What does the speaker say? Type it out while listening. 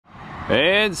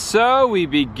And so we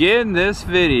begin this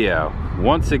video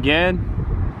once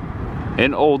again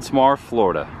in Oldsmar,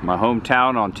 Florida, my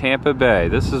hometown on Tampa Bay.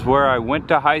 This is where I went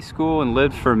to high school and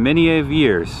lived for many of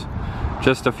years.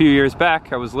 Just a few years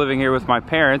back, I was living here with my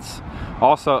parents,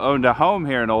 also owned a home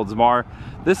here in Oldsmar.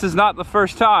 This is not the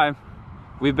first time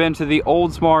we've been to the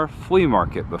Oldsmar Flea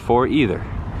Market before either.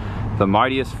 The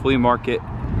Mightiest flea market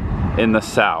in the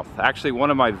South. Actually, one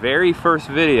of my very first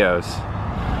videos,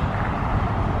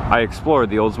 I explored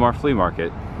the Oldsmar Flea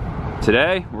Market.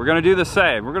 Today, we're gonna do the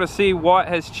same. We're gonna see what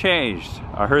has changed.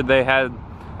 I heard they had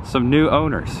some new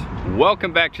owners.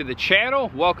 Welcome back to the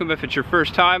channel. Welcome if it's your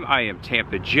first time. I am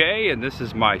Tampa J, and this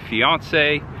is my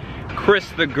fiance, Chris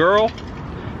the girl.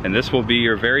 And this will be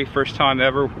your very first time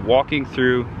ever walking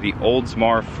through the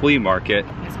Oldsmar Flea Market.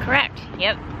 That's correct,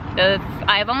 yep.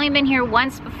 I've only been here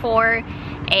once before,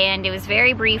 and it was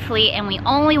very briefly, and we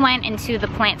only went into the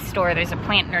plant store. There's a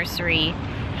plant nursery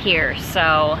here, so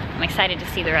I'm excited to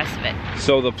see the rest of it.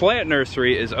 So the plant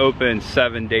nursery is open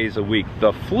 7 days a week.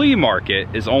 The flea market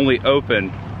is only open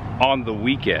on the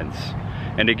weekends.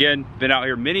 And again, been out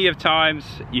here many of times.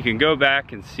 You can go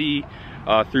back and see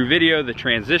through video the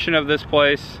transition of this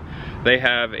place. They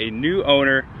have a new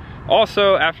owner.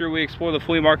 Also, after we explore the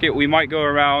flea market, we might go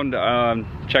around,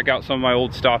 check out some of my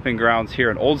old stopping grounds here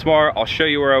in Oldsmar. I'll show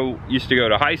you where I used to go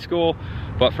to high school.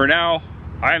 But for now,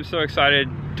 I am so excited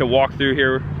to walk through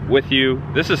here with you.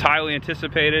 This is highly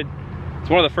anticipated. It's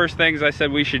one of the first things I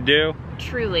said we should do.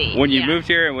 Truly. When you moved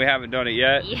here and we haven't done it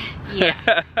yet.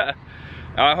 Yeah.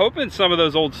 I'm hoping some of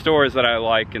those old stores that I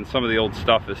like and some of the old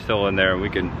stuff is still in there and we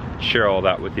can share all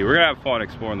that with you. We're gonna have fun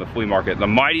exploring the flea market, the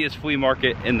mightiest flea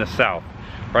market in the South,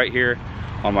 right here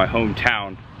on my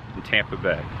hometown in Tampa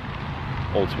Bay,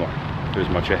 Oldsmar. There's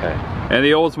much ahead. And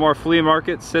the Oldsmar Flea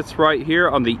Market sits right here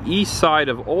on the east side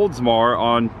of Oldsmar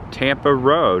on Tampa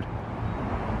Road.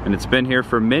 And it's been here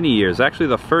for many years. Actually,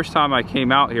 the first time I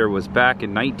came out here was back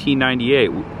in 1998.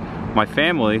 My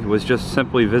family was just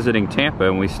simply visiting Tampa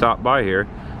and we stopped by here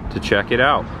to check it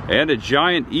out. And a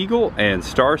giant eagle and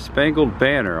star-spangled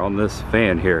banner on this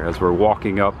van here as we're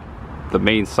walking up the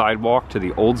main sidewalk to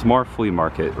the Oldsmar Flea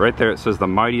Market. Right there it says the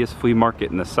mightiest flea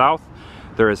market in the South.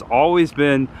 There has always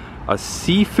been a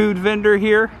seafood vendor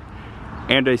here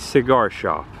and a cigar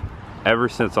shop ever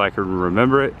since I can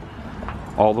remember it,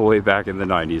 all the way back in the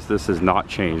 90s. This has not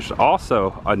changed.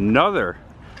 Also, another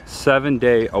 7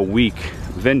 day a week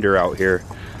vendor out here,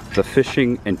 the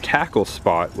fishing and tackle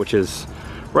spot, which is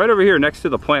right over here next to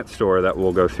the plant store that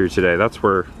we'll go through today. That's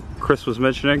where Chris was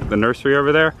mentioning, the nursery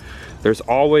over there. There's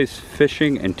always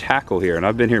fishing and tackle here, and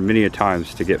I've been here many a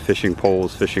times to get fishing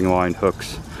poles, fishing line,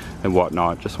 hooks, and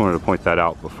whatnot. Just wanted to point that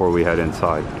out before we head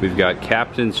inside. We've got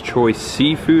Captain's Choice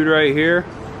Seafood right here.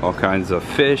 All kinds of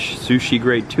fish, sushi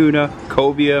grade tuna,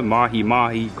 cobia,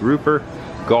 mahi-mahi, grouper,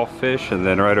 Gulf fish, and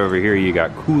then right over here you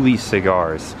got Cooley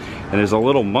cigars. And there's a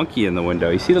little monkey in the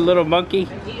window. You see the little monkey?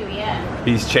 I do, yeah.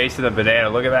 He's chasing a banana,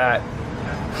 look at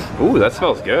that. Ooh, that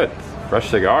smells good.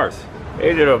 Fresh cigars.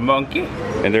 Hey little monkey.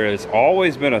 And there has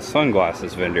always been a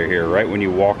sunglasses vendor here right when you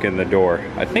walk in the door.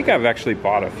 I think I've actually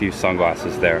bought a few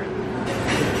sunglasses there.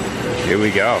 Here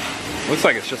we go. Looks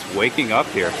like it's just waking up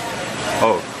here.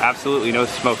 Oh, absolutely no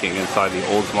smoking inside the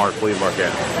Oldsmar Flea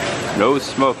Market. No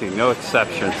smoking, no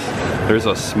exceptions. There's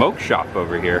a smoke shop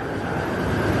over here.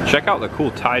 Check out the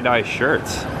cool tie-dye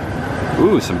shirts.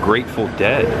 Ooh, some Grateful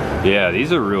Dead. Yeah,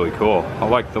 these are really cool. I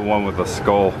like the one with the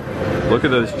skull. Look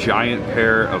at those giant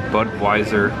pair of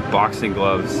Budweiser boxing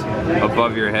gloves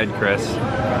above your head, Chris.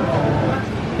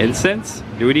 Incense?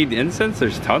 Do we need incense?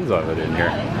 There's tons of it in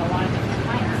here.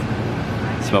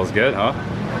 Smells good, huh?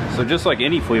 So just like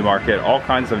any flea market, all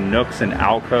kinds of nooks and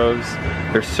alcoves.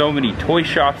 There's so many toy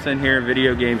shops in here,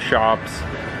 video game shops,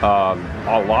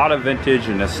 a lot of vintage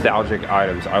and nostalgic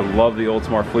items. I love the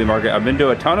Oldsmar Flea Market. I've been to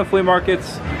a ton of flea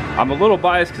markets. I'm a little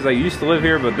biased because I used to live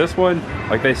here, but this one,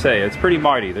 like they say, it's pretty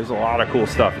mighty. There's a lot of cool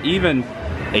stuff. Even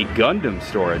a Gundam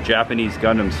store, a Japanese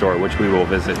Gundam store, which we will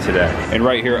visit today. And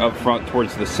right here up front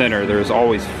towards the center, there's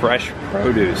always fresh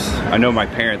produce. I know my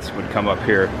parents would come up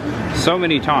here so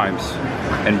many times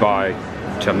and buy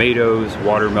tomatoes,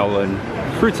 watermelon,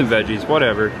 fruits and veggies,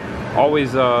 whatever.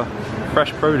 Always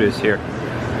fresh produce here.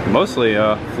 Mostly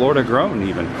Florida grown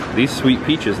even. These sweet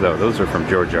peaches though, those are from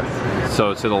Georgia.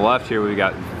 So to the left here we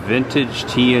got vintage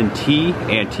TNT,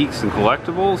 antiques and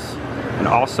collectibles, and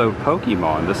also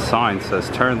Pokemon. This sign says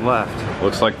turn left.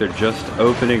 Looks like they're just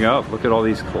opening up. Look at all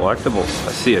these collectibles.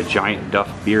 I see a giant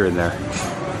Duff beer in there.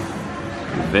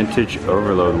 Vintage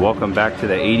Overload. Welcome back to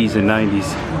the 80s and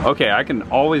 90s. Okay, I can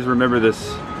always remember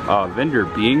this vendor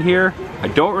being here. I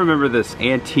don't remember this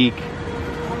antique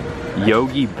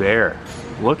Yogi Bear.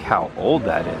 Look how old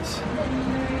that is.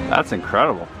 That's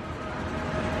incredible.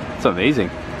 It's amazing.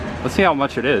 Let's see how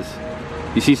much it is.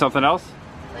 You see something else?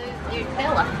 There's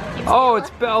Bella. It's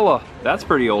Bella. That's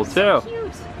pretty old too. So cute.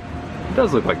 It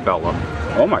does look like Bella.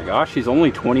 Oh my gosh, she's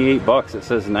only 28 bucks. It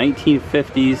says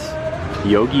 1950s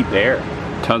Yogi Bear.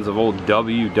 Tons of old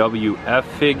WWF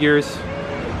figures.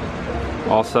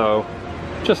 Also,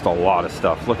 just a lot of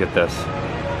stuff. Look at this.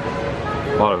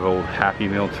 A lot of old Happy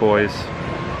Meal toys,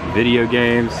 video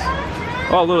games.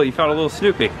 Oh, you found a little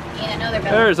Snoopy. Yeah, another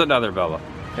Bella. There's another Bella.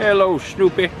 Hello,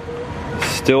 Snoopy.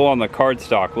 Still on the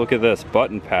cardstock. Look at this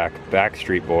button pack,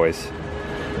 Backstreet Boys.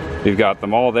 We've got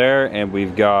them all there, and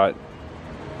we've got.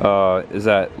 Is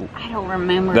that? I don't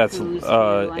remember. That's who's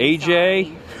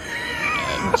AJ.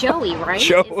 Joey, right?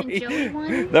 Joey. Isn't Joey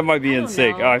one? That might be in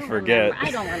sync. I forget.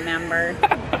 I don't remember.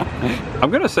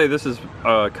 I'm gonna say this is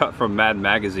cut from Mad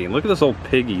Magazine. Look at this old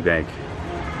piggy bank.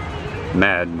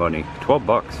 Mad money, 12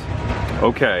 bucks.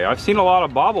 Okay, I've seen a lot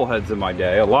of bobbleheads in my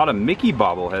day, a lot of Mickey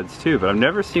bobbleheads too, but I've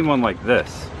never seen one like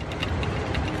this.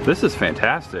 This is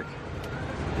fantastic.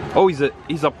 Oh, he's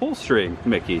a pull string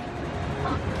Mickey.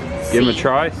 Give him a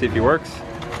try, see if he works.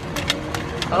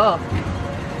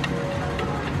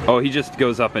 Oh, he just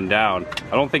goes up and down.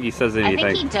 I don't think he says anything.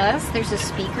 I think he does. There's a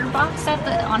speaker box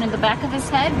on the back of his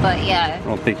head, but yeah. I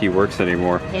don't think he works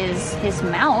anymore. His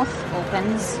mouth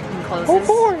opens and closes. Oh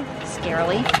boy!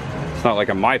 Scarily. It's not like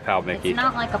a My Pal Mickey. It's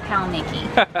not like a Pal Mickey.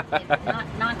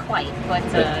 not quite, but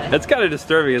that's kind of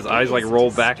disturbing. His eyes like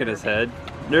roll back in his head.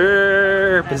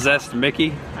 Possessed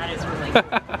Mickey. That is really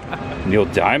cool. Neil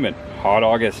Diamond. Hot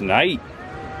August Night.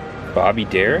 Bobby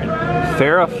Darin.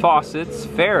 Farrah Fawcett's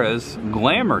Farrah's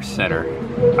Glamour Center.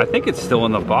 I think it's still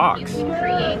in the box. You can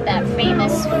create that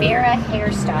famous Farrah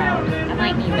hairstyle. I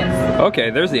might need this.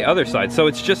 Okay, there's the other side. So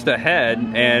it's just a head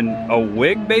and a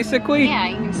wig, basically? Yeah,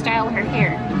 you can style her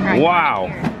hair. Right,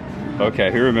 wow. Okay,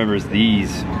 who remembers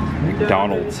these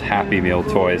McDonald's Happy Meal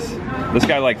toys? This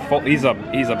guy like he's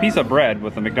a piece of bread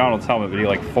with a McDonald's helmet, but he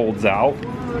like folds out.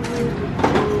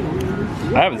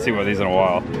 I haven't seen one of these in a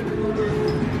while.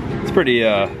 It's pretty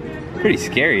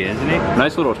scary, isn't it?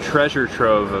 Nice little treasure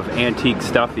trove of antique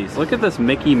stuffies. Look at this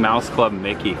Mickey Mouse Club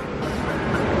Mickey.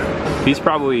 He's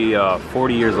probably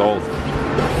 40 years old.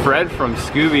 Fred from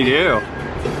Scooby-Doo.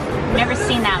 Never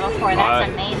seen that before. That's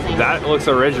amazing. That looks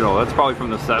original. That's probably from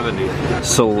the 70s.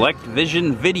 Select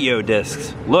Vision video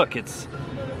discs. Look, it's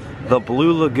The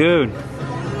Blue Lagoon.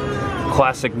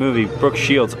 Classic movie, Brooke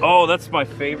Shields. Oh, that's my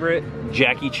favorite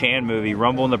Jackie Chan movie,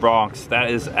 Rumble in the Bronx.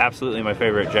 That is absolutely my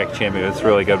favorite Jackie Chan movie. It's a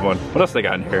really good one. What else they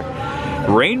got in here?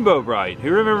 Rainbow Bride.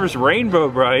 Who remembers Rainbow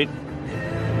Bride?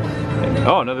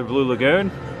 Oh, another Blue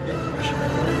Lagoon.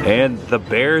 And The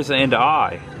Bears and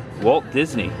I. Walt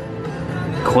Disney.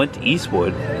 Clint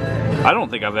Eastwood. I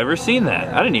don't think I've ever seen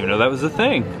that. I didn't even know that was a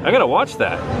thing. I gotta watch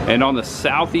that. And on the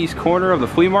southeast corner of the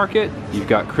flea market, you've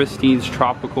got Christine's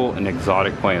Tropical and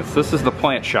Exotic Plants. This is the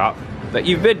plant shop that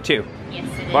you've been to. Yes,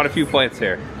 it is. Bought a few plants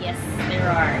here. Yes, there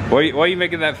are. Why are you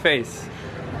making that face?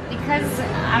 Because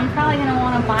I'm probably gonna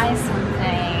want to buy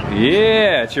something.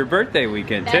 Yeah, it's your birthday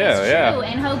weekend too. That is true. Yeah.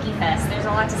 And Hoagie Fest. There's a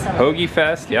lot to celebrate. Hoagie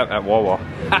Fest, yep, at Wawa.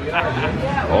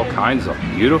 All kinds of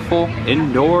beautiful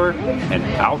indoor and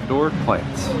outdoor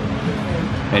plants.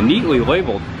 And neatly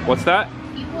labeled. What's that?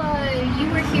 You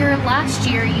were here last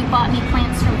year. You bought me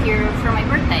plants from here for my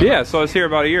birthday. Yeah, so I was here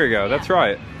about a year ago. Yeah. That's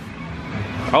right.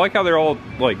 I like how they're all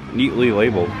like neatly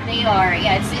labeled. They are.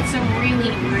 Yeah, it's a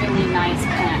really, really nice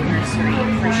plant nursery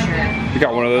for sure. We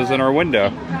got one of those in our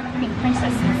window. Pink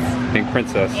princesses. Pink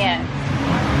princess. Yeah.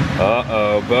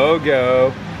 Uh-oh,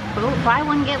 BOGO. Oh, buy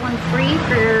one, get one free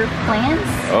for plants?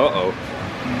 Uh-oh.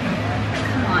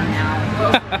 Come on now.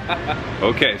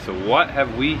 Okay, so what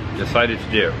have we decided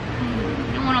to do?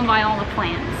 I want to buy all the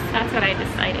plants. That's what I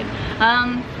decided.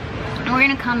 We're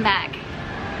gonna come back,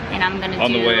 and I'm gonna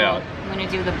on the way out. I'm gonna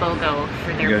do the BOGO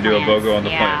for their You're gonna plants. do a BOGO on the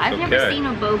yeah, plants. I've never seen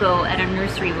a BOGO at a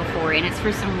nursery before, and it's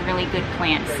for some really good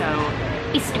plants. So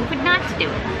be stupid not to do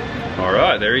it. All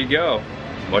right, there you go.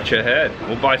 Watch ahead.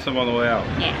 We'll buy some on the way out.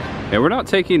 Yeah. And we're not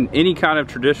taking any kind of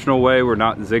traditional way. We're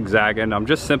not zigzagging. I'm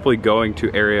just simply going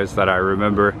to areas that I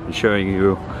remember and showing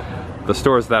you the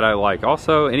stores that I like.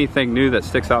 Also, anything new that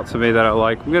sticks out to me that I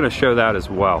like, I'm gonna show that as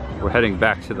well. We're heading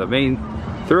back to the main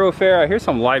thoroughfare. I hear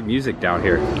some live music down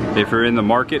here. If you're in the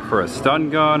market for a stun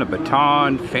gun, a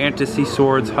baton, fantasy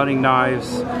swords, hunting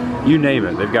knives, you name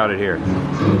it, they've got it here.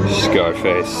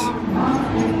 Scarface.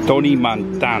 Tony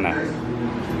Montana.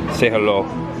 Say hello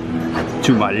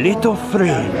to my little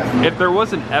friend. If there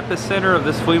was an epicenter of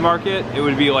this flea market, it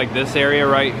would be like this area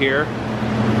right here.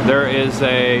 There is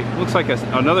looks like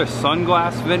another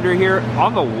sunglass vendor here.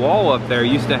 On the wall up there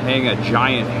used to hang a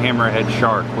giant hammerhead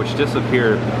shark, which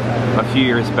disappeared a few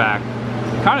years back.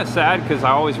 Kind of sad, because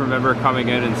I always remember coming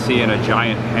in and seeing a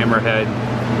giant hammerhead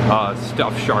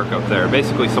stuffed shark up there.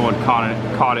 Basically someone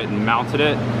caught it and mounted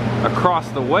it.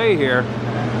 Across the way here,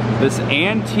 this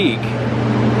antique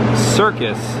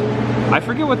circus, I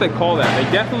forget what they call that.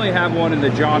 They definitely have one in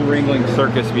the John Ringling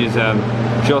Circus Museum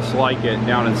just like it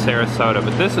down in Sarasota,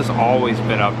 but this has always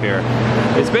been up here.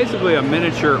 It's basically a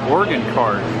miniature organ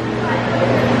cart.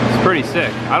 It's pretty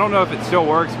sick. I don't know if it still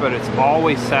works, but it's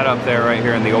always set up there right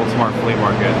here in the Oldsmar Flea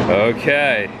Market.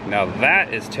 Okay, now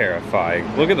that is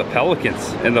terrifying. Look at the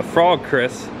pelicans and the frog,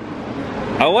 Chris.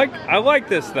 I like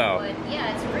this though.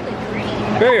 Yeah, it's really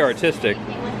pretty. Very artistic.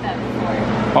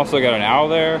 Also got an owl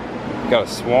there. Got a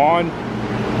swan.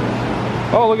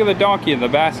 Oh, look at the donkey in the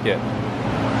basket.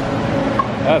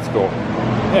 That's cool.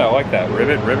 Yeah, I like that.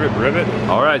 Rivet, rivet, rivet.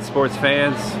 All right, sports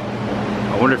fans.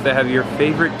 I wonder if they have your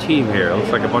favorite team here. It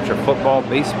looks like a bunch of football,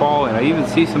 baseball, and I even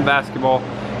see some basketball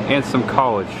and some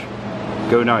college.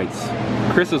 Go Knights.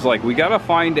 Chris is like, we gotta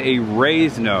find a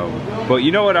raised gnome. But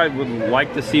you know what I would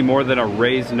like to see more than a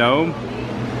raised gnome?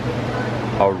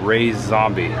 A raised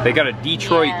zombie. They got a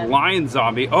Detroit Lion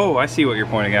zombie. Oh, I see what you're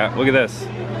pointing at. Look at this.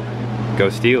 Go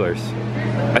Steelers.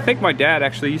 I think my dad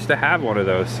actually used to have one of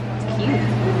those. It's cute.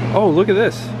 Oh, look at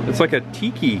this. It's like a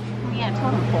tiki. Yeah,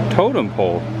 totem pole. Totem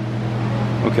pole.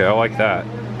 Okay, I like that.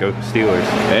 Go Steelers.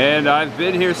 And I've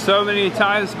been here so many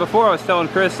times before. I was telling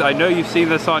Chris, I know you've seen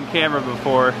this on camera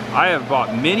before. I have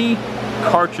bought mini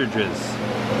cartridges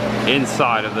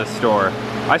inside of this store.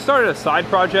 I started a side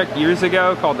project years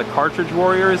ago called the Cartridge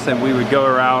Warriors, and we would go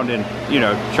around and, you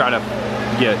know, try to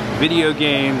get video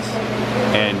games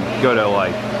and go to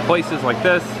like places like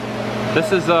this.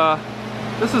 This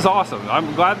is awesome.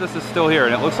 I'm glad this is still here,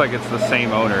 and it looks like it's the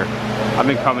same owner. I've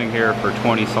been coming here for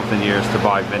 20 something years to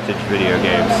buy vintage video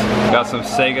games. Got some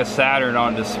Sega Saturn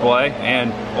on display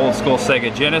and old school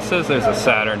Sega Genesis. There's a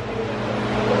Saturn.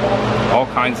 All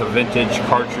kinds of vintage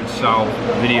cartridge style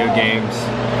video games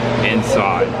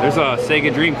inside. There's a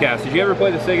Sega Dreamcast. Did you ever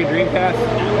play the Sega Dreamcast?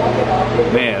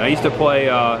 Man, I used to play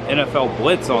NFL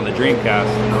Blitz on the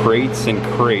Dreamcast. Crates and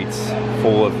crates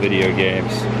full of video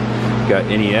games. We've got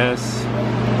NES.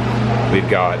 We've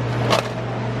got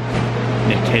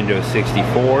Nintendo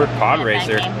 64, Pod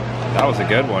Racer. That was a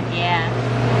good one. Yeah.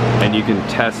 And you can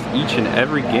test each and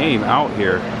every game out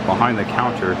here behind the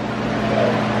counter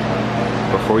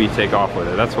before you take off with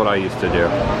it. That's what I used to do.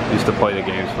 I used to play the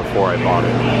games before I bought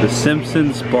it. The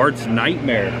Simpsons Bart's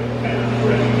Nightmare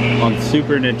on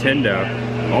Super Nintendo.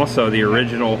 Also the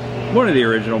original, one of the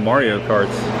original Mario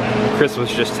Karts. Chris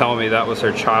was just telling me that was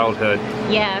her childhood.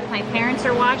 Yeah, if my parents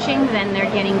are watching, then they're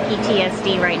getting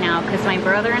PTSD right now, because my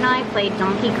brother and I played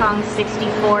Donkey Kong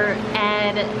 64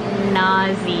 ad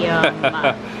nauseum.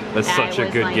 That's such a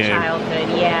good game. That was my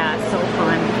childhood. Yeah, so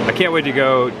fun. I can't wait to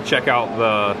go check out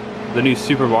the new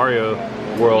Super Mario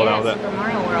World out there. Super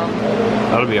Mario World.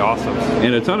 That'll be awesome.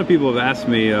 And a ton of people have asked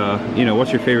me, you know,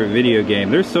 what's your favorite video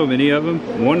game? There's so many of them.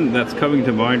 One that's coming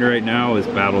to mind right now is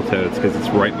Battletoads, because it's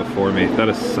right before me. That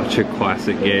is such a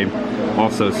classic game.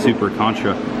 Also Super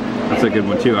Contra. That's a good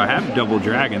one too. I have Double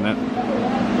Dragon, that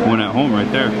one at home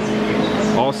right there.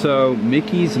 Also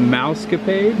Mickey's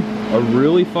Mousecapade, a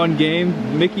really fun game.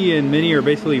 Mickey and Minnie are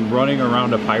basically running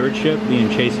around a pirate ship being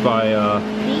chased by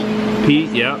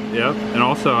Pete, yep. And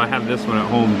also I have this one at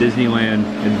home, Disneyland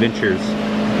Adventures.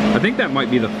 I think that might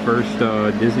be the first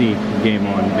Disney game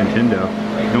on Nintendo.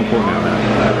 Don't quote me on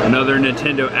that. Another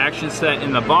Nintendo action set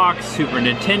in the box, Super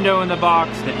Nintendo in the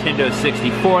box, Nintendo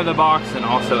 64 in the box, and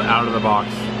also out of the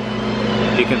box.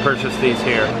 You can purchase these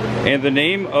here. And the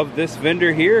name of this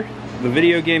vendor here, the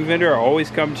video game vendor I always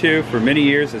come to for many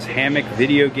years, is Hammock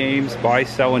Video Games, buy,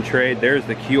 sell, and trade. There's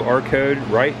the QR code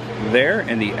right there,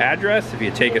 and the address. If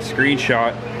you take a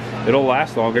screenshot, it'll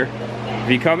last longer. If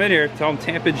you come in here, tell them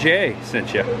Tampa J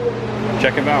sent you.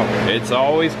 Check them out. It's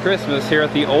always Christmas here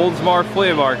at the Oldsmar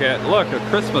Flea Market. Look, a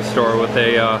Christmas store with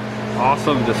a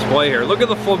awesome display here. Look at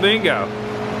the flamingo.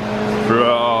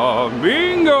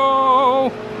 Flamingo!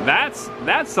 That's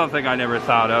something I never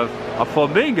thought of. A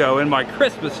flamingo in my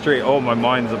Christmas tree. Oh, my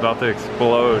mind's about to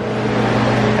explode.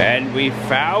 And we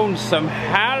found some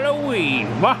Halloween.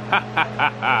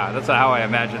 That's how I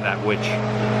imagine that witch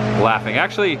laughing.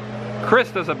 Actually,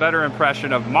 Chris does a better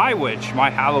impression of my witch,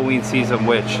 my Halloween season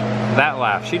witch. That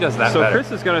laugh, she does that better. So Chris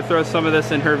is gonna throw some of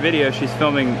this in her video. She's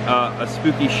filming a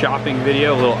spooky shopping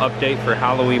video, a little update for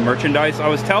Halloween merchandise. I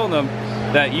was telling them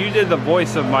that you did the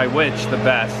voice of my witch the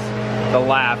best, the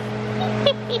laugh.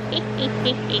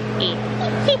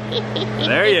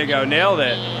 There you go, nailed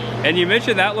it. And you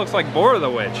mentioned that looks like Bora the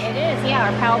Witch. It is,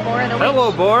 yeah, our pal Bora the Witch.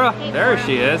 Hello, Bora. Hey, there Bora.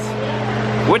 she is.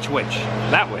 Which witch?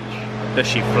 That witch. Does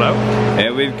she float?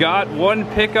 And we've got one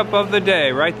pickup of the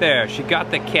day right there. She got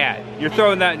the cat. You're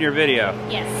throwing that in your video.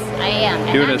 Yes, I am.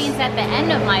 And that means at the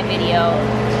end of my video,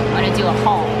 I'm gonna do a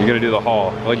haul. You're gonna do the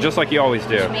haul, like just like you always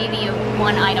do. Which may be a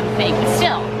one item thing, but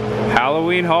still.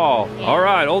 Halloween haul. Yeah. All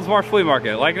right, Oldsmar Flea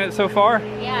Market. Liking it so far?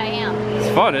 Yeah, I am. It's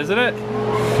fun, isn't it?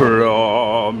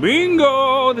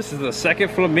 Flamingo! This is the second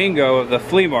flamingo of the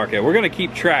flea market. We're gonna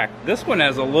keep track. This one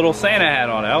has a little Santa hat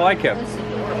on it. I like him.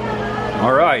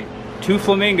 All right, 2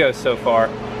 flamingos so far.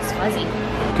 It's fuzzy.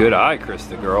 Good eye,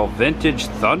 Krista girl. Vintage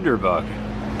Thunderbug.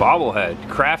 Bobblehead.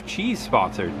 Kraft Cheese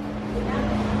sponsored.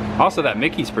 Also, that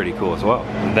Mickey's pretty cool as well.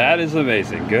 That is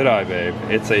amazing. Good eye, babe.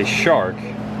 It's a shark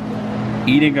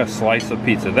eating a slice of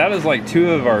pizza. That is like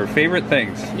 2 of our favorite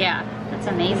things. Yeah, that's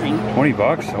amazing. 20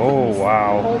 bucks? Oh,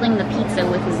 wow. Holding the pizza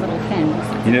with his little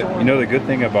fins. You know the good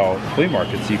thing about flea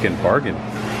markets, you can bargain.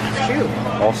 True.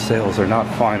 All sales are not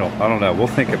final. I don't know. We'll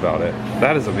think about it.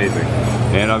 That is amazing.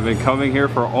 And I've been coming here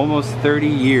for almost 30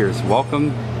 years.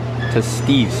 Welcome to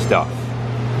Steve's Stuff.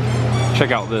 Check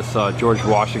out this George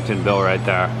Washington bill right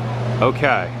there.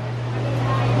 Okay.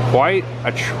 Quite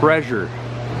a treasure,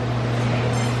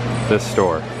 this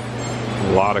store.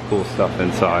 A lot of cool stuff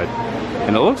inside.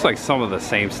 And it looks like some of the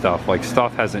same stuff. Like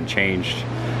stuff hasn't changed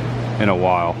in a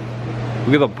while.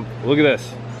 Look at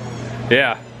this.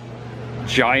 Yeah.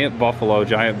 Giant buffalo,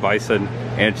 giant bison,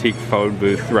 antique phone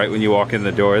booth right when you walk in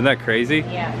the door. Isn't that crazy?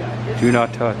 Yeah. Do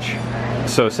not touch.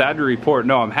 So sad to report,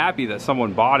 no, I'm happy that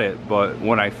someone bought it, but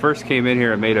when I first came in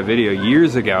here and made a video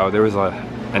years ago, there was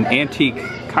an antique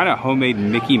kind of homemade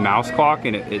Mickey Mouse clock,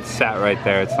 and it sat right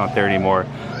there. It's not there anymore.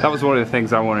 That was one of the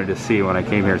things I wanted to see when I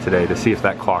came here today, to see if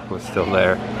that clock was still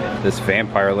there. This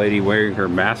vampire lady wearing her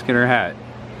mask and her hat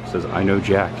says, "I know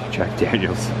Jack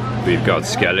Daniels." We've got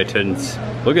skeletons.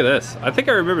 Look at this. I think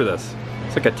I remember this.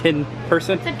 It's like a tin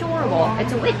person. It's adorable.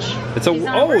 It's a witch. It's a,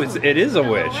 it is a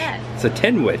witch. It's a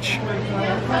tin witch.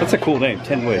 That's a cool name,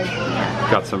 Tin Witch.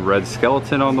 Got some red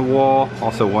skeleton on the wall.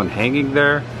 Also one hanging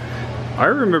there. I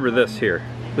remember this here.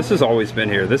 This has always been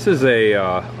here. This is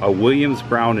a Williams,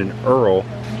 Brown, and Earl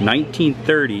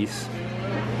 1930s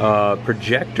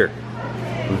projector.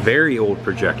 Very old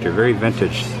projector, very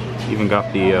vintage. Even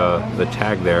got the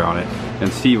tag there on it.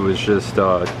 And Steve was just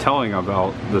telling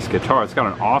about this guitar. It's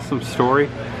got an awesome story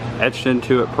etched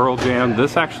into it, Pearl Jam.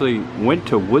 This actually went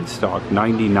to Woodstock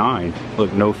 '99.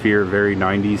 Look, No Fear, very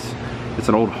 90s. It's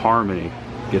an old Harmony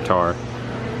guitar.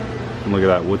 And look at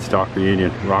that, Woodstock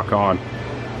reunion, rock on.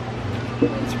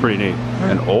 It's pretty neat.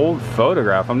 An old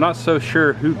photograph. I'm not so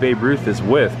sure who Babe Ruth is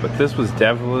with, but this was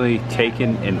definitely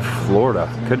taken in Florida.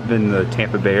 Could have been the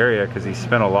Tampa Bay area because he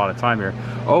spent a lot of time here.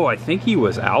 Oh, I think he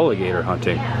was alligator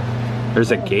hunting.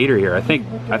 There's a gator here. I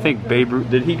think Babe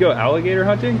Ruth, did he go alligator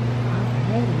hunting?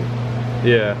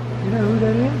 Yeah. You know who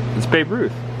that is? It's Babe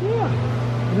Ruth. Yeah.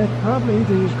 And that's probably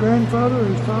either his grandfather or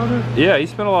his father. Yeah, he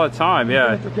spent a lot of time,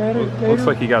 yeah. Looks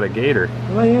like he got a gator.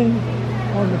 Laying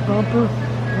on the bumper.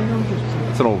 Hang on just a second.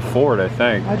 It's an old Ford, I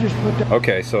think. I just put that.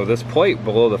 Okay, so this plate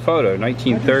below the photo,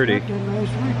 1930. I just got that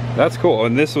last week. That's cool.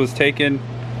 And this was taken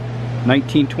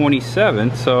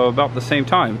 1927, so about the same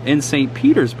time, in St.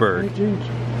 Petersburg.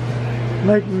 18th.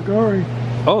 Lake Magari.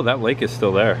 Oh, that lake is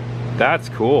still there. That's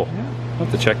cool. Yeah. I'll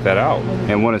have to check that out.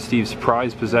 And one of Steve's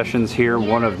prized possessions here,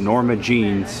 one of Norma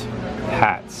Jean's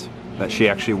hats that she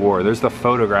actually wore. There's the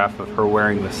photograph of her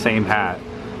wearing the same hat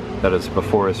that is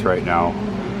before us right now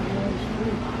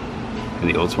in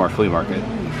the Oldsmar Flea Market.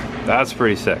 That's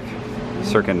pretty sick.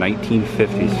 Circa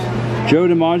 1950s. Joe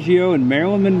DiMaggio and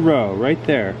Marilyn Monroe right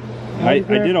there. I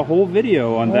did a whole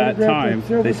video on that time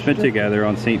they spent together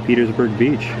on St. Petersburg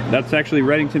Beach. That's actually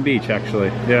Reddington Beach, actually.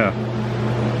 Yeah.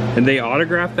 And they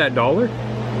autographed that dollar?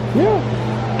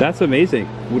 Yeah. That's amazing.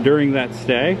 During that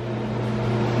stay?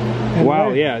 And wow,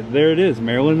 yeah, there it is.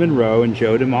 Marilyn Monroe and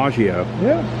Joe DiMaggio.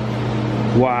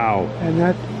 Yeah. Wow. And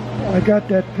that, I got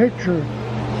that picture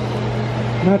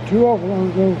not too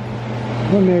long ago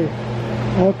when they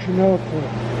auctioned off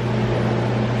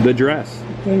the dress.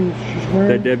 Things she's wearing.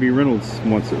 That Debbie Reynolds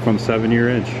wants it from 7 Year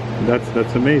Inch.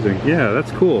 That's amazing. Yeah, that's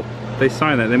cool. They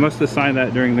signed that. They must have signed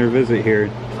that during their visit here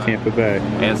to Tampa Bay.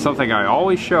 And something I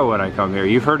always show when I come here.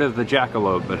 You've heard of the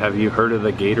jackalope, but have you heard of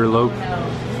the gatorlope? No.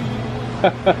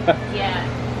 Yeah.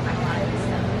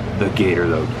 The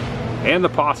gatorlope. And the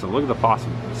possum. Look at the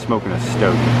possum smoking a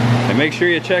stogie. And make sure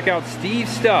you check out Steve's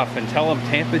Stuff and tell him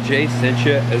Tampa J sent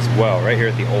you as well, right here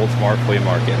at the Oldsmar Flea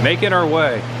Market. Making our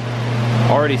way.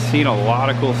 Already seen a lot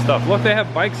of cool stuff. Look, they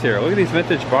have bikes here. Look at these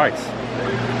vintage bikes.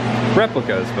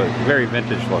 replicas, but very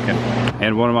vintage looking.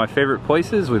 And one of my favorite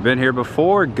places, we've been here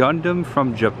before, Gundam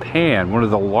from Japan, one of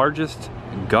the largest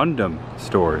Gundam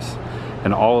stores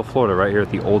in all of Florida, right here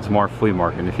at the Oldsmar Flea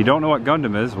Market. And if you don't know what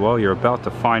Gundam is, well, you're about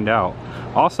to find out.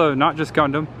 Also, not just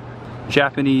Gundam,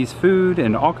 Japanese food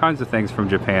and all kinds of things from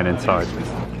Japan inside.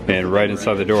 And right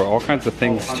inside the door, all kinds of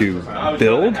things to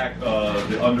build.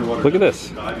 Look at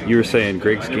this. You were saying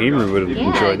Greg's Game Room would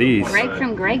enjoy these. Right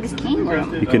from Greg's Game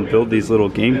Room. You can build these little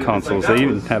game consoles. They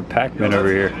even have Pac-Man over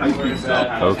here.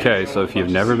 Okay, so if you've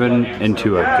never been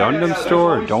into a Gundam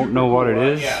store or don't know what it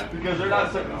is,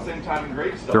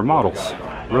 they're models,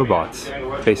 robots,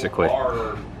 basically.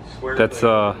 That's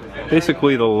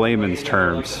basically the layman's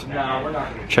terms.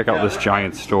 Check out this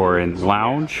giant store and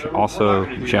lounge, also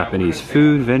Japanese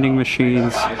food, vending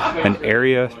machines, an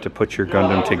area to put your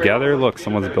Gundam together. Look,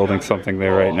 someone's building something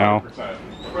there right now.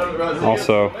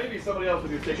 Also,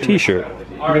 t-shirt.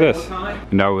 Look at this.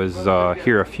 And I was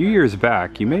here a few years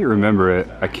back. You may remember it.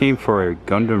 I came for a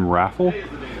Gundam raffle.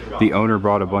 The owner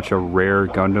brought a bunch of rare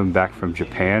Gundam back from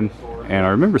Japan. And I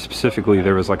remember specifically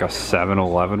there was like a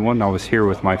 7-Eleven one. I was here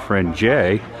with my friend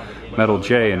Jay, Metal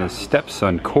Jay, and his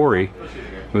stepson Corey.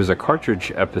 It was a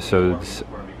Cartridge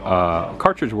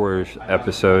Wars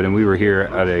episode, and we were here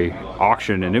at a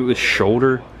auction, and it was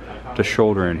shoulder to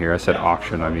shoulder in here. I said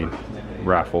auction, I mean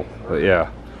raffle. But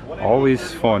yeah,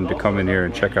 always fun to come in here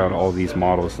and check out all these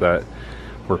models that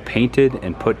were painted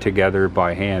and put together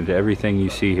by hand. Everything you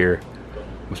see here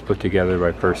was put together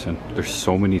by person. There's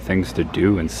so many things to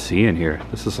do and see in here.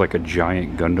 This is like a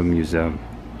giant Gundam museum.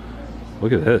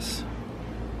 Look at this.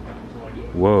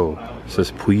 Whoa. It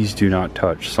says please do not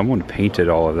touch. Someone painted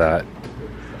all of that.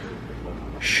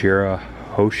 Shira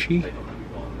Hoshi.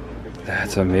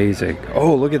 That's amazing.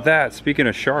 Oh, look at that. Speaking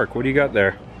of shark, what do you got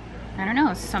there? I don't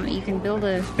know. Something you can build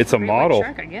a. It's a model.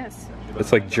 Shark, I guess.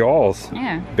 It's like Jaws.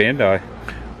 Yeah. Bandai.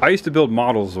 I used to build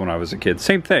models when I was a kid.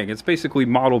 Same thing. It's basically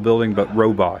model building, but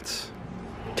robots.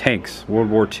 Tanks, World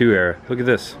War II era. Look at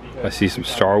this. I see some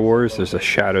Star Wars. There's a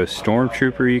Shadow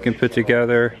Stormtrooper you can put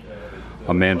together.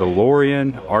 A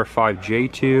Mandalorian,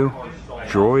 R5-J2,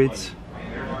 droids.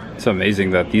 It's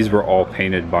amazing that these were all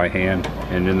painted by hand.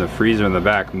 And in the freezer in the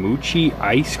back, mochi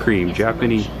ice cream.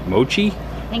 Japanese mochi?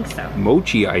 I think so.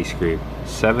 Mochi ice cream.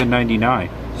 $7.99.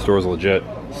 Store's legit.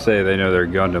 Say they know they're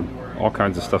Gundam. All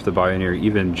kinds of stuff to buy in here,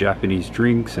 even Japanese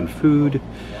drinks and food.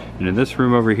 And in this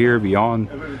room over here, beyond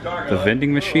the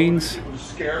vending machines,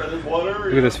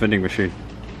 look at this vending machine.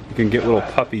 You can get little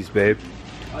puppies, babe.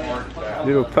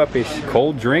 Little puppies.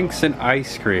 Cold drinks and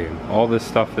ice cream. All this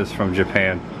stuff is from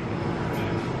Japan.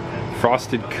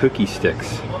 Frosted cookie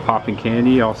sticks. Popping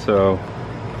candy, also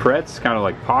Pretz, kind of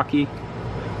like Pocky.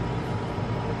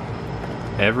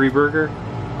 Every burger.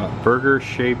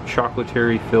 Burger-shaped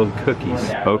chocolatey-filled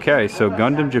cookies. Okay, so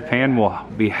Gundam Japan will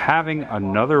be having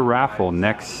another raffle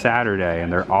next Saturday,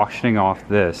 and they're auctioning off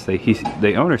this.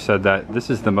 The owner said that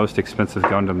this is the most expensive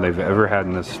Gundam they've ever had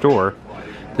in the store.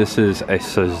 This is a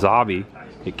Sazabi.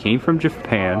 It came from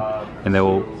Japan, and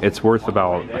it's worth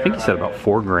about, I think he said about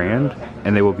 $4 grand,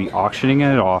 and they will be auctioning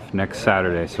it off next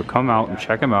Saturday. So come out and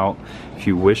check them out if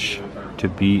you wish to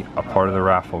be a part of the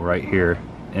raffle right here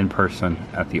in person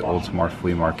at the Oldsmar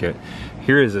Flea Market.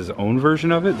 Here is his own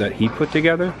version of it that he put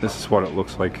together. This is what it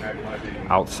looks like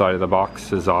outside of the box,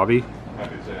 Sazabi.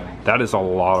 That is a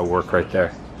lot of work right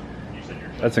there.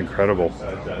 That's incredible.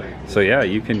 So yeah,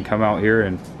 you can come out here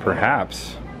and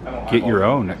perhaps get your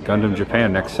own at Gundam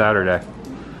Japan next Saturday.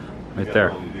 Right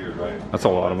there. That's a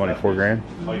lot of money, $4 grand.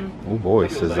 Oh boy,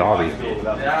 Sazabi.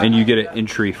 And you get an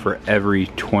entry for every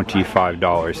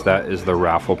 $25. That is the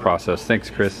raffle process. Thanks,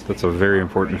 Chris. That's a very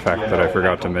important fact that I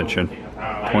forgot to mention.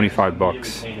 25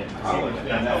 bucks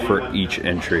for each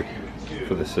entry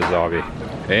for the Sazabi.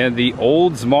 And the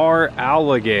Oldsmar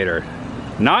alligator.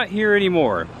 Not here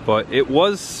anymore, but it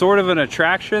was sort of an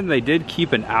attraction. They did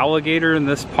keep an alligator in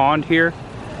this pond here.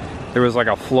 There was like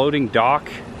a floating dock,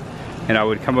 and I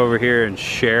would come over here and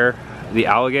share the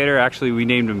alligator. Actually, we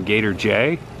named him Gator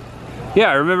J. Yeah,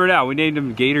 I remember now. We named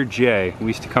him Gator J. We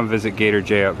used to come visit Gator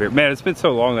J up here. Man, it's been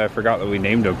so long that I forgot that we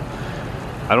named him.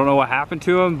 I don't know what happened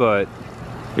to him, but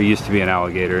there used to be an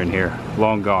alligator in here.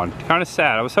 Long gone. Kind of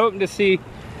sad. I was hoping to see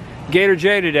Gator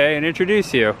J today and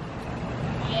introduce you.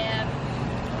 Yeah,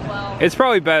 well, It's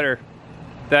probably better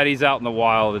that he's out in the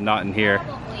wild and not in here.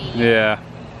 probably. Yeah.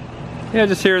 Yeah,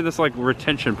 just here in this like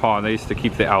retention pond, they used to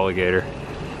keep the alligator.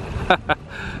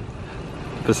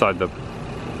 beside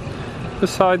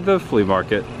the flea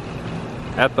market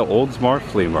at the Oldsmar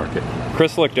Flea Market.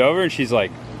 Chris looked over and she's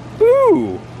like,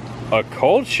 ooh, a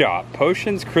cold shop.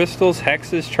 Potions, crystals,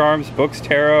 hexes, charms, books,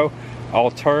 tarot,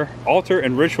 Altar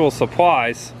and ritual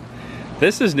supplies.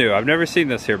 This is new. I've never seen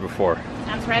this here before.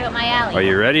 That's right up my alley. Are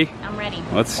you ready? I'm ready.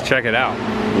 Let's check it out.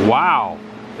 Wow,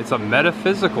 it's a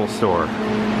metaphysical store,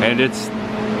 and it's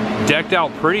decked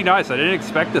out pretty nice. I didn't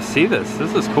expect to see this.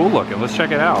 This is cool looking. Let's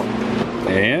check it out.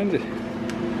 And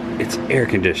it's air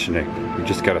conditioning. You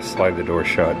just gotta slide the door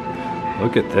shut.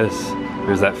 Look at this.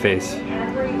 There's that face.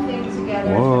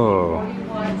 Whoa,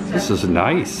 this is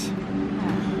nice.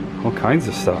 All kinds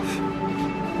of stuff.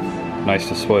 Nice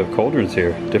display of cauldrons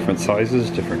here. Different sizes,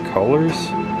 different colors.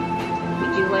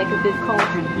 You do like a big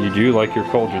cauldron. You do like your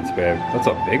cauldrons, babe. That's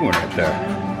a big one right there.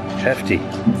 Hefty. A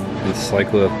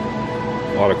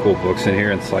lot of cool books in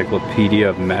here. Encyclopedia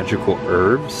of Magical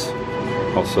Herbs.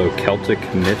 Also Celtic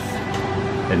Myth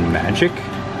and Magic.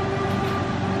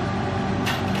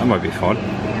 That might be fun.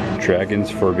 Dragons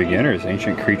for Beginners.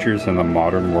 Ancient Creatures in the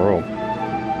Modern World.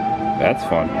 That's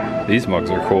fun. These mugs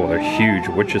are cool. They're huge.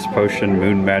 Witch's Potion,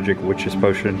 Moon Magic, Witch's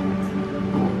Potion.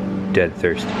 Dead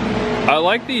Thirst. I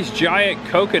like these giant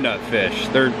coconut fish.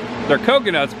 They're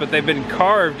coconuts, but they've been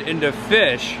carved into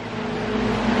fish.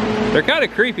 They're kind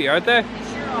of creepy, aren't they?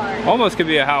 They sure are. Almost could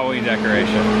be a Halloween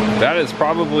decoration. That is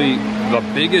probably the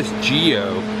biggest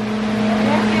geo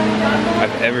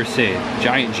I've ever seen.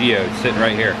 Giant geode sitting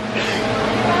right here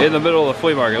in the middle of the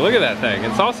flea market. Look at that thing.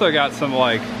 It's also got some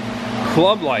like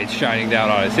club lights shining down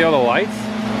on it. See all the lights?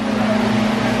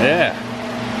 Yeah.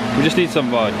 We just need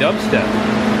some dubstep.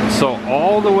 So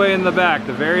all the way in the back,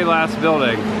 the very last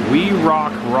building, We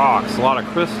Rock Rocks. A lot of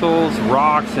crystals,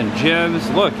 rocks, and gems.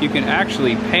 Look, you can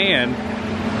actually pan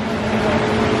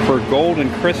for gold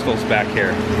and crystals back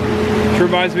here. Which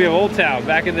reminds me of Old Town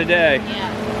back in the day. Yeah.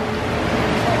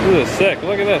 This is sick.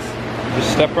 Look at this.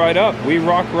 Just step right up. We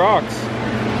Rock Rocks.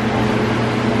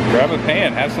 Grab a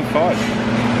pan, have some fun.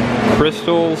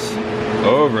 Crystals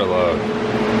overload.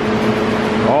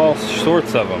 All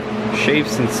sorts of them.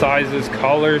 Shapes and sizes,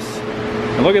 colors.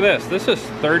 And look at this. This is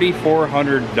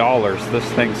 $3,400. This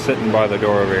thing's sitting by the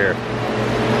door over here.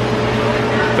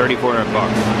 3,400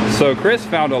 bucks. So Chris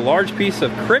found a large piece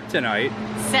of kryptonite.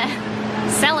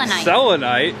 Selenite.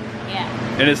 Selenite. Yeah.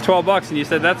 And it's 12 bucks, and you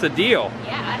said that's a deal.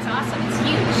 Yeah, that's awesome. It's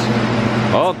huge.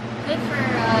 Well, Good for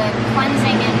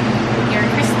cleansing and your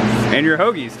crystals. and your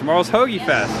hoagies. Tomorrow's Hoagie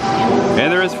Fest.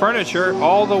 And there is furniture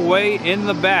all the way in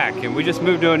the back. And we just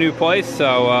moved to a new place,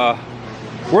 so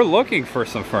we're looking for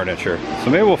some furniture. So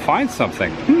maybe we'll find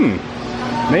something.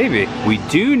 Maybe. We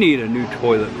do need a new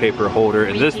toilet paper holder.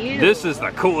 And this is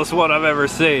the coolest one I've ever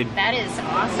seen. That is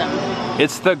awesome.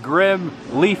 It's the Grim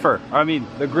Leafer. I mean,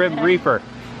 the Grim Reaper.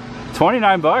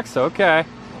 29 bucks, okay.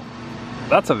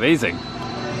 That's amazing.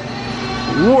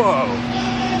 Whoa.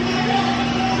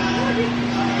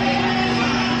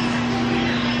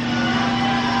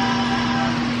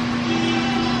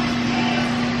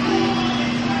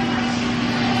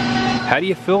 How do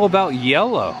you feel about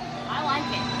yellow? I like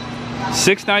it.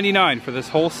 $6.99 for this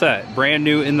whole set. Brand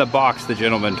new in the box, the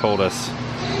gentleman told us.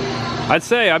 I'd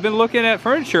say I've been looking at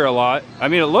furniture a lot. I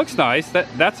mean, it looks nice.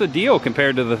 That's a deal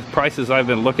compared to the prices I've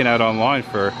been looking at online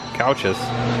for couches.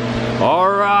 All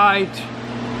right,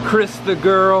 Chris the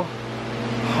girl,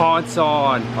 haunts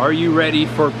on. Are you ready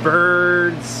for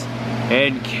birds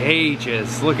and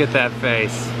cages? Look at that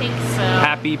face. I think so.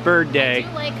 Happy bird day. I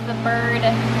do like the bird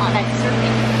on that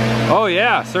surfing. Oh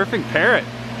yeah, surfing parrot.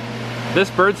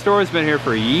 This bird store has been here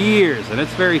for years and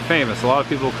it's very famous. A lot of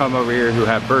people come over here who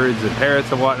have birds and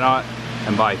parrots and whatnot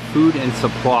and buy food and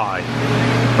supply.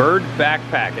 Bird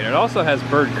backpack, and it also has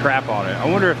bird crap on it. I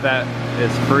wonder if that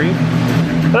is free.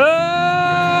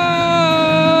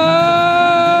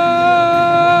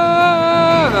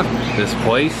 This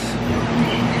place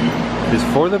is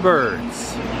for the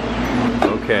birds.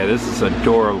 Okay, this is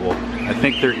adorable. I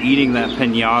think they're eating that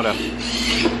piñata.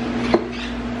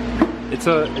 It's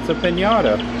a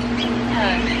piñata.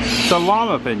 It's a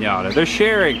llama piñata. They're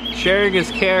sharing. Sharing is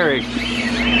caring.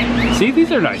 See,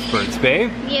 these are nice birds,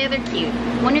 babe. Yeah, they're cute.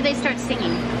 When do they start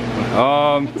singing?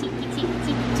 Tiki, tiki,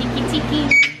 tiki, tiki,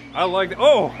 tiki. I like.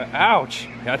 Oh, ouch!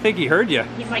 I think he heard you.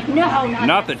 He's like, no,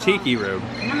 not the tiki room.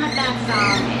 Not that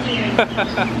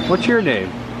song. What's your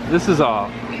name? This is a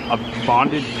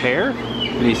bonded pair,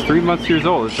 and he's 3 months years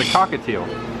old. It's a cockatiel.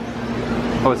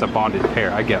 Oh, it's a bonded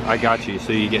pair. I got you.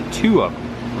 So you get two of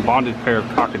them. A bonded pair of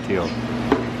cockatiel.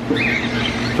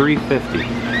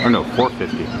 $350. Or no,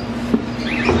 $450.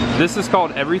 This is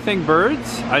called Everything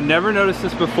Birds. I never noticed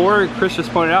this before. Chris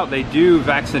just pointed out they do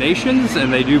vaccinations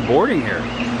and they do boarding here.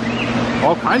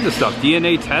 All kinds of stuff.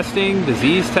 DNA testing,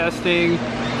 disease testing,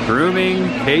 grooming,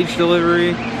 cage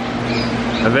delivery.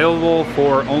 Available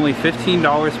for only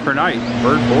 $15 per night.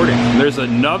 Bird boarding. There's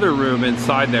another room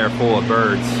inside there full of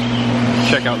birds.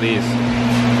 Check out these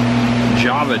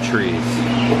geometries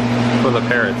for the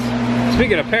parrots.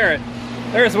 Speaking of parrot,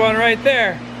 there's one right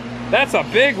there. That's a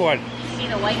big one. See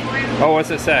the whiteboard? Oh, what's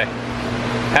it say?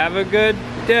 Have a good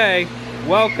day.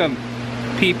 Welcome,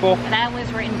 people. That was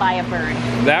written by a bird.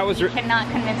 That was. You cannot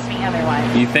convince me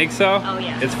otherwise. You think so? Oh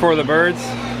yeah. It's for the birds?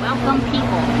 Welcome, people.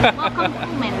 Welcome,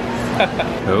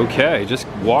 humans. Okay, just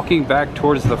walking back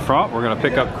towards the front. We're gonna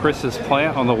pick up Chris's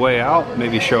plant on the way out.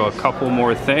 Maybe show a couple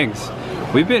more things.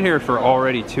 We've been here for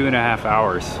already 2.5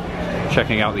 hours,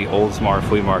 checking out the Oldsmar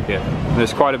Flea Market.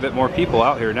 There's quite a bit more people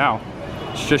out here now.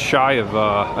 It's just shy of,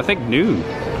 I think, noon.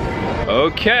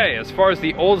 Okay, as far as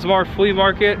the Oldsmar Flea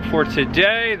Market for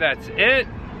today, that's it.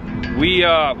 We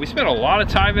spent a lot of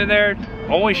time in there.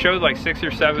 Only showed like 6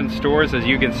 or 7 stores, as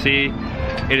you can see.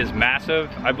 It is massive.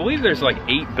 I believe there's like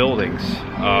 8 buildings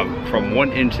from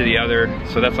one end to the other.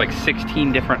 So that's like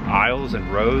 16 different aisles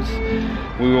and rows.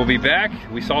 We will be back.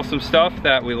 We saw some stuff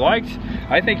that we liked.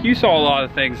 I think you saw a lot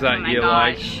of things that you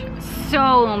liked.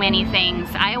 So many things.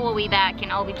 I will be back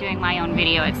and I'll be doing my own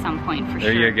video at some point for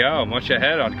sure. There you go, much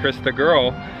ahead on Chris the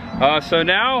Girl. So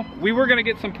now, we were gonna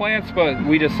get some plants, but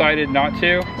we decided not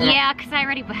to. Yeah, because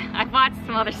I bought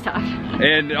some other stuff.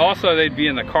 And also they'd be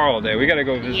in the car all day. We gotta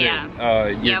go visit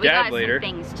your dad later.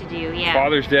 Some things to do, yeah.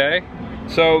 Father's Day.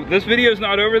 So this video's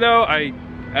not over though.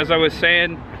 As I was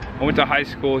saying, I went to high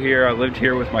school here. I lived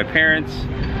here with my parents.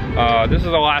 This is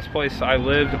the last place I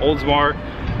lived, Oldsmar.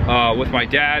 With my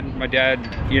dad. My dad,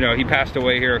 you know, he passed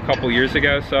away here a couple years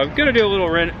ago, so I'm gonna do a little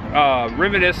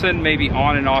reminiscing, maybe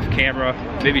on and off camera,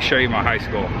 maybe show you my high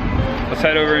school. Let's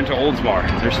head over into Oldsmar.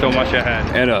 There's still much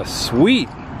ahead. And a sweet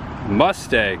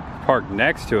Mustang parked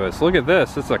next to us. Look at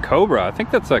this. It's a Cobra. I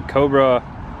think that's a Cobra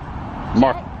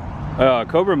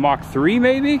Mach 3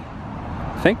 maybe?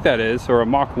 I think that is, or a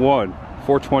Mach 1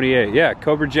 428. Yeah,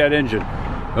 Cobra jet engine.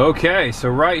 Okay, so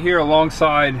right here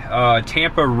alongside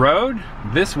Tampa Road,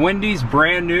 this Wendy's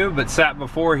brand new, but sat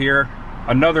before here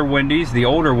another Wendy's, the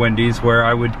older Wendy's, where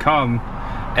I would come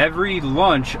every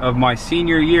lunch of my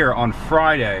senior year on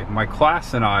Friday. My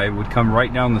class and I would come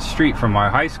right down the street from my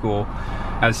high school.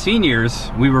 As seniors,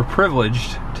 we were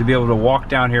privileged to be able to walk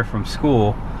down here from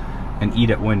school and eat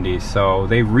at Wendy's. So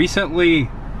they recently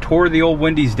tore the old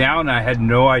Wendy's down. I had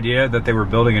no idea that they were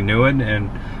building a new one, and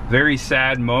very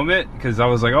sad moment, because I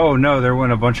was like, oh no, there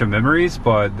went a bunch of memories,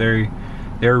 but they're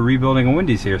rebuilding a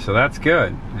Wendy's here, so that's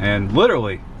good. And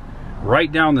literally right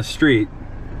down the street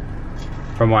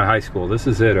from my high school. This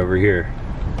is it over here.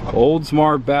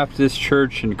 Oldsmar Baptist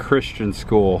Church and Christian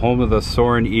School, home of the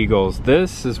Soaring Eagles.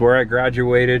 This is where I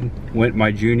graduated, went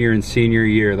my junior and senior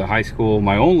year, the high school,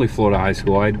 my only Florida high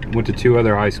school. I went to 2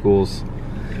 other high schools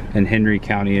in Henry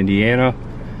County, Indiana.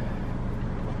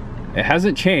 It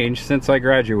hasn't changed since I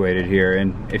graduated here.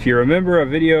 And if you remember a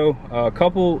video a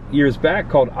couple years back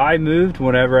called I Moved,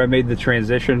 whenever I made the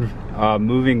transition,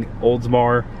 moving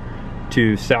Oldsmar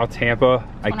to South Tampa.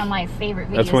 One of my favorite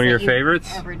videos. That's one of your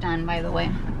favorites? Ever done, by the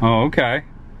way. Oh, okay.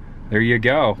 There you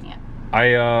go. Yeah.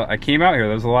 I came out here.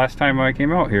 That was the last time I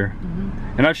came out here.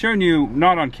 Mm-hmm. And I've shown you,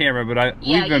 not on camera, but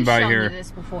we've been by here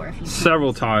this before a few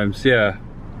several times, yeah.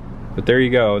 But there you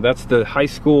go. That's the high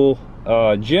school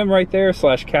gym right there, /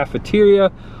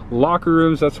 cafeteria, locker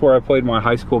rooms. That's where I played my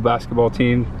high school basketball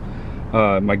team,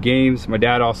 my games. My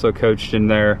dad also coached in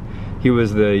there. He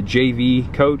was the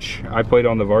JV coach. I played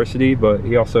on the varsity, but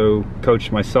he also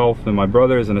coached myself and my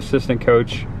brother as an assistant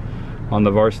coach on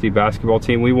the varsity basketball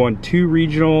team. We won 2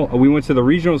 regional, we went to the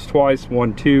regionals twice,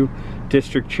 won 2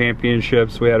 district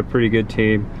championships. We had a pretty good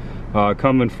team.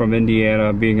 Coming from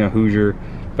Indiana, being a Hoosier,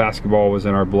 basketball was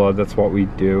in our blood. That's what we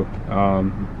do.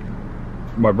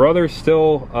 My brother's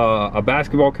still a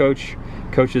basketball coach,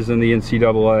 coaches in the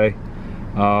NCAA.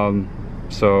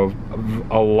 So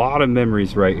a lot of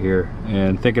memories right here,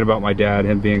 and thinking about my dad,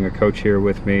 him being a coach here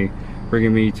with me,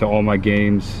 bringing me to all my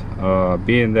games,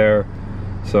 being there.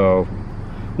 So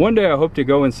one day I hope to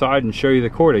go inside and show you the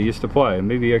court I used to play.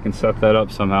 Maybe I can set that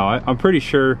up somehow. I'm pretty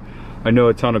sure I know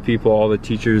a ton of people, all the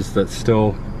teachers that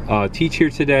still teach here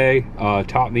today,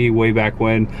 taught me way back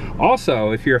when.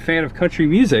 Also, if you're a fan of country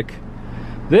music,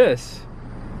 this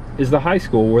is the high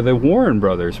school where the Warren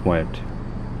Brothers went.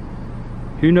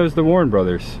 Who knows the Warren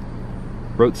Brothers?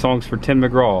 Wrote songs for Tim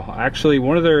McGraw. Actually,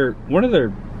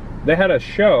 they had a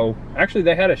show. Actually,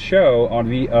 they had a show on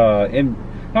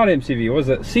not MTV. What was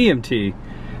it? CMT,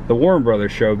 the Warren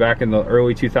Brothers show back in the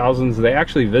early 2000s. They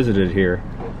actually visited here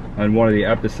on one of the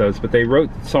episodes, but they wrote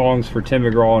songs for Tim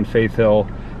McGraw and Faith Hill.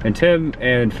 And Tim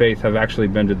and Faith have actually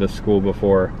been to this school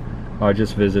before,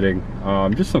 just visiting.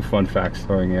 Just some fun facts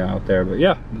throwing it out there. But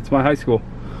yeah, that's my high school,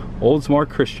 Oldsmar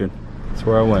Christian. That's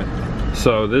where I went.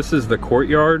 So this is the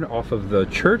courtyard off of the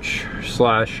church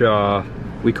slash,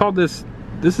 we called this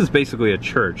is basically a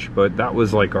church, but that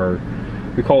was like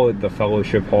we call it the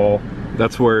fellowship hall.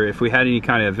 That's where if we had any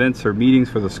kind of events or meetings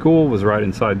for the school, was right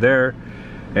inside there.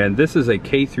 And this is a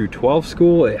K through 12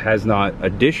 school. It has not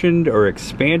additioned or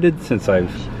expanded since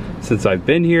I've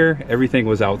been here. Everything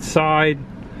was outside.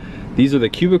 These are the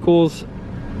cubicles.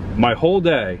 My whole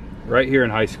day right here in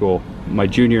high school, my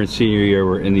junior and senior year,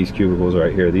 were in these cubicles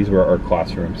right here. These were our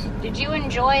classrooms. Did you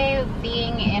enjoy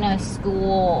being in a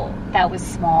school that was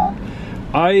small?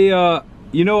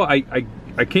 You know,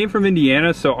 I came from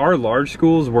Indiana, so our large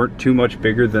schools weren't too much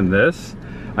bigger than this.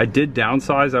 I did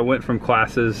downsize. I went from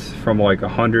classes from like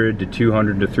 100 to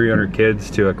 200 to 300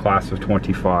 kids to a class of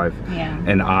 25. Yeah.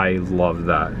 And I loved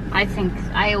that. I think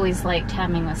I always liked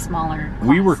having a smaller class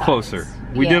We were size. Closer.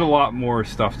 We did a lot more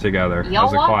stuff together as a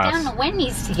class. Y'all walked down to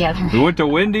Wendy's together. We went to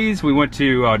Wendy's. We went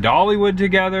to Dollywood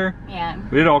together. Yeah.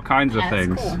 We did all kinds of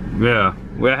things. Cool. Yeah.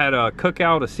 We had a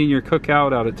cookout, a senior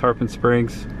cookout out at Tarpon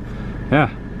Springs.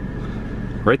 Yeah.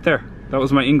 Right there. That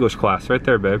was my English class right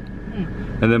there, babe.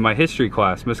 And then my history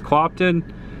class, Miss Clopton,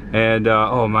 and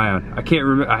oh man, I can't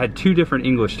remember. I had 2 different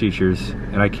English teachers,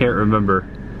 and I can't remember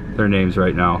their names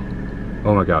right now.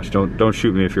 Oh my gosh, don't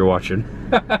shoot me if you're watching.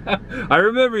 I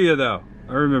remember you though.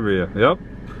 I remember you. Yep.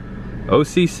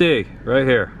 OCC, right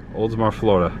here, Oldsmar,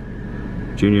 Florida.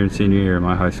 Junior and senior year in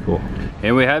my high school.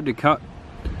 And we had to come,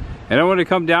 and I wanted to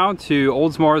come down to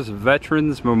Oldsmar's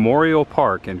Veterans Memorial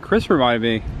Park, and Chris reminded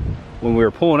me, when we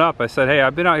were pulling up, I said, hey,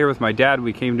 I've been out here with my dad.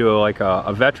 We came to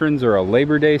a Veterans or a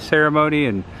Labor Day ceremony,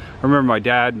 and I remember my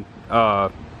dad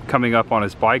coming up on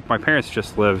his bike. My parents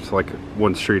just lived like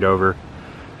 1 street over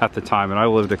at the time, and I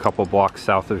lived a couple blocks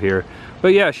south of here. But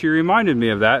yeah, she reminded me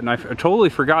of that, and I totally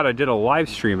forgot I did a live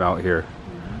stream out here.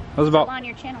 That was about, still on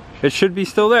your channel. It should be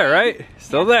still there, right?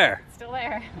 Still there. Still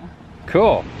there.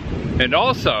 Cool. And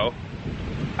also,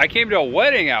 I came to a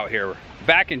wedding out here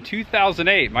back in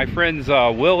 2008. My friends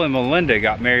Will and Melinda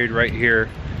got married right here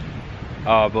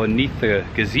beneath the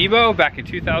gazebo back in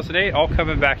 2008. All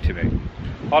coming back to me.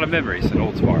 A lot of memories in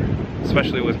Oldsmar,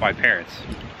 especially with my parents,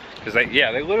 because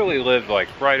they literally lived like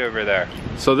right over there.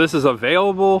 So this is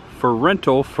available for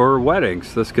rental for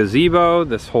weddings. This gazebo,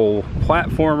 this whole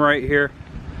platform right here,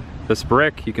 this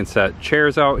brick, you can set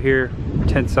chairs out here,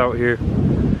 tents out here.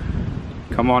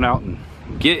 Come on out and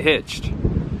get hitched.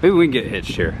 Maybe we can get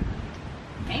hitched here.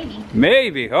 Maybe.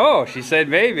 Maybe. Oh, she said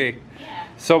maybe. Yeah.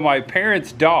 So my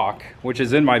parents' dock, which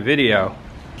is in my video,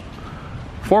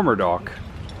 former dock,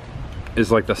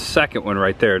 is like the second one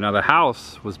right there. Now the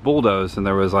house was bulldozed, and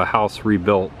there was a house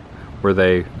rebuilt where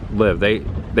they lived.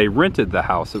 They rented the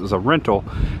house. It was a rental,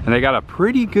 and they got a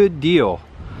pretty good deal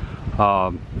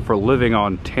for living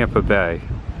on Tampa Bay.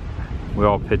 We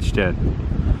all pitched in.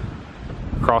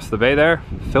 Across the bay there,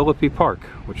 Philippi Park,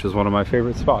 which is one of my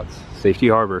favorite spots. Safety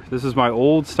Harbor. This is my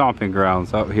old stomping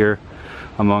grounds out here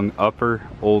among upper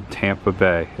old Tampa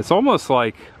Bay. It's almost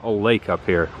like a lake up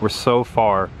here. We're so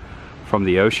far from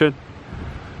the ocean.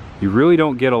 You really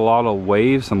don't get a lot of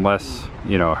waves unless,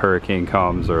 you know, a hurricane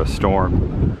comes or a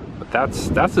storm. But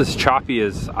that's as choppy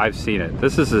as I've seen it.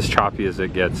 This is as choppy as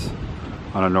it gets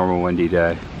on a normal windy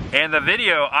day. And the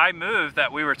video I moved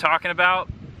that we were talking about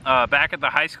back at the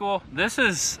high school, this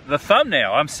is the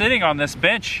thumbnail. I'm sitting on this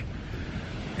bench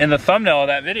in the thumbnail of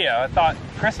that video. I thought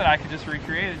Chris and I could just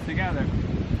recreate it together.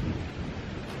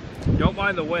 Don't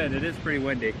mind the wind, it is pretty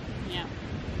windy. Yeah.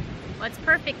 Well, it's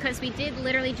perfect because we did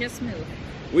literally just move.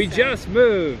 We just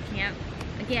moved. Yep.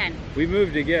 Again. We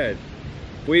moved again.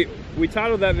 We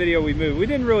titled that video We Moved. We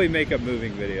didn't really make a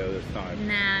moving video this time.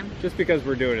 Nah. Just because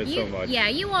we're doing it so much. Yeah,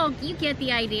 you get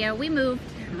the idea. We moved.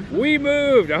 We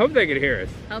moved. I hope they could hear us.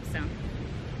 Hope so.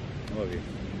 I love you.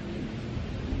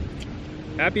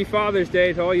 Happy Father's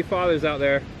Day to all you fathers out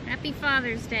there. Happy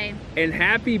Father's Day. And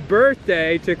happy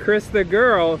birthday to Chris the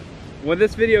girl. When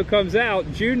this video comes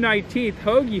out, June 19th,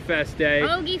 Hoagie Fest Day.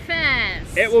 Hoagie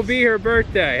Fest. It will be her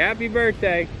birthday. Happy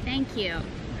birthday. Thank you.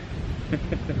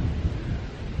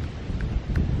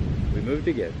 We moved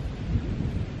again.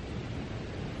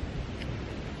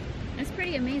 That's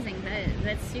pretty amazing.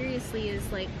 That seriously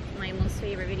is like my most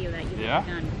favorite video that you've ever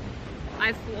done.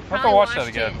 I've probably watched that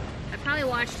again. I probably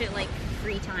watched it like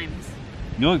 3 times.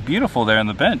 You look beautiful there on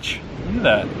the bench. Look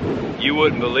at that. You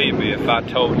wouldn't believe me if I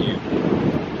told you,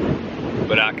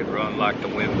 but I could run like the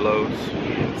wind blows.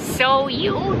 So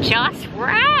you just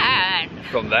ran.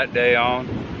 From that day on,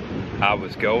 I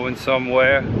was going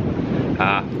somewhere.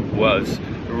 I was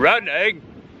running.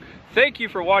 Thank you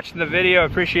for watching the video. I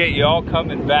appreciate you all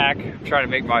coming back. I'm trying to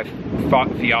make my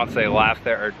fiance laugh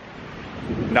there.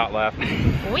 not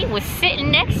laughing. We was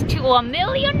sitting next to a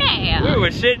millionaire. We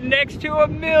were sitting next to a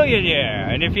millionaire.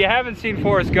 And if you haven't seen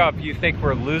Forrest Gump, you think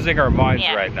we're losing our minds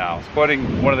right now. It's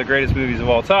quoting one of the greatest movies of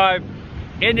all time.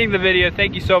 Ending the video,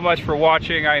 thank you so much for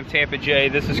watching. I am Tampa J.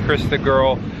 This is Chris the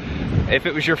Girl. If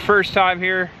it was your first time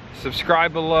here,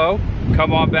 subscribe below.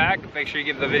 Come on back. Make sure you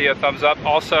give the video a thumbs up.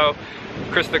 Also,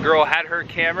 Chris the Girl had her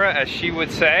camera, as she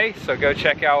would say, so go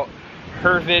check out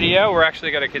her video. We're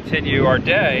actually going to continue our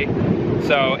day.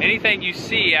 So anything you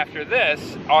see after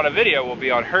this on a video will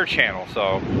be on her channel.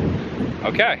 So,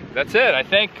 okay, that's it. I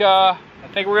think we're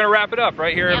gonna wrap it up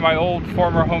right here in my old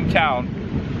former hometown,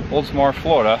 Oldsmar,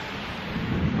 Florida.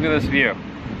 Look at this view.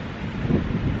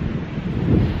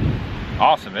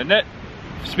 Awesome, isn't it?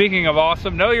 Speaking of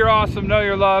awesome, know you're awesome, know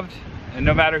you're loved, and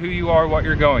no matter who you are, what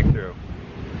you're going through,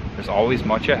 there's always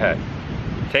much ahead.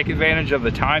 Take advantage of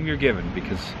the time you're given,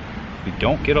 because we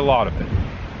don't get a lot of it.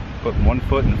 Put one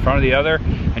foot in front of the other,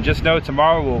 and just know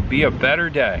tomorrow will be a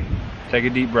better day. Take a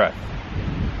deep breath.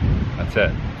 That's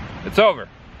it. It's over.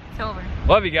 It's over.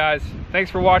 Love you guys.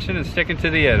 Thanks for watching and sticking to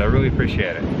the end. I really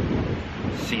appreciate it.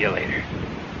 See you later.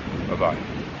 Bye-bye.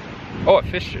 Oh, a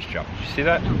fish just jumped. Did you see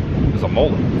that? There's a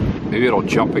mullet. Maybe it'll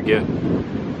jump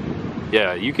again.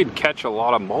 Yeah, you can catch a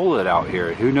lot of mullet out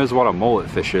here. Who knows what a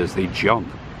mullet fish is? They jump.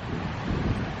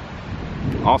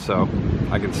 Also,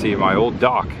 I can see my old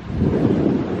dock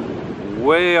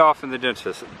way off in the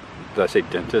dentist. Did I say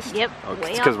dentist? Yep. Oh,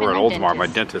 it's because we're in Oldsmar. My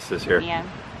dentist is here. Yeah.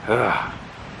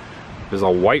 There's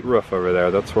a white roof over there.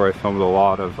 That's where I filmed a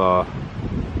lot of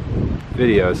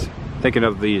videos. Thinking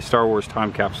of the Star Wars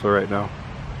time capsule right now.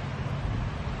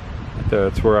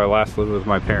 That's where I last lived with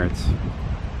my parents.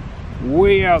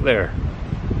 Way out there.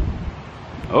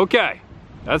 Okay,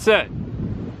 that's it.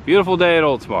 Beautiful day at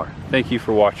Oldsmar. Thank you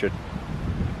for watching.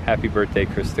 Happy birthday,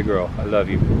 Chris the Girl. I love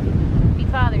you. Happy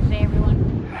Father's Day,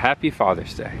 everyone. Happy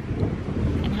Father's Day.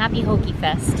 And happy Hoagie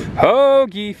Fest.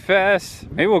 Hoagie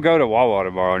Fest. Maybe we'll go to Wawa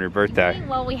tomorrow on your birthday.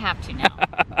 Well, we have to now.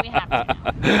 We have to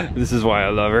now. This is why I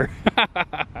love her.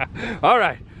 All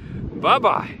right.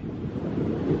 Bye-bye.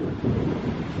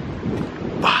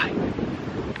 Bye.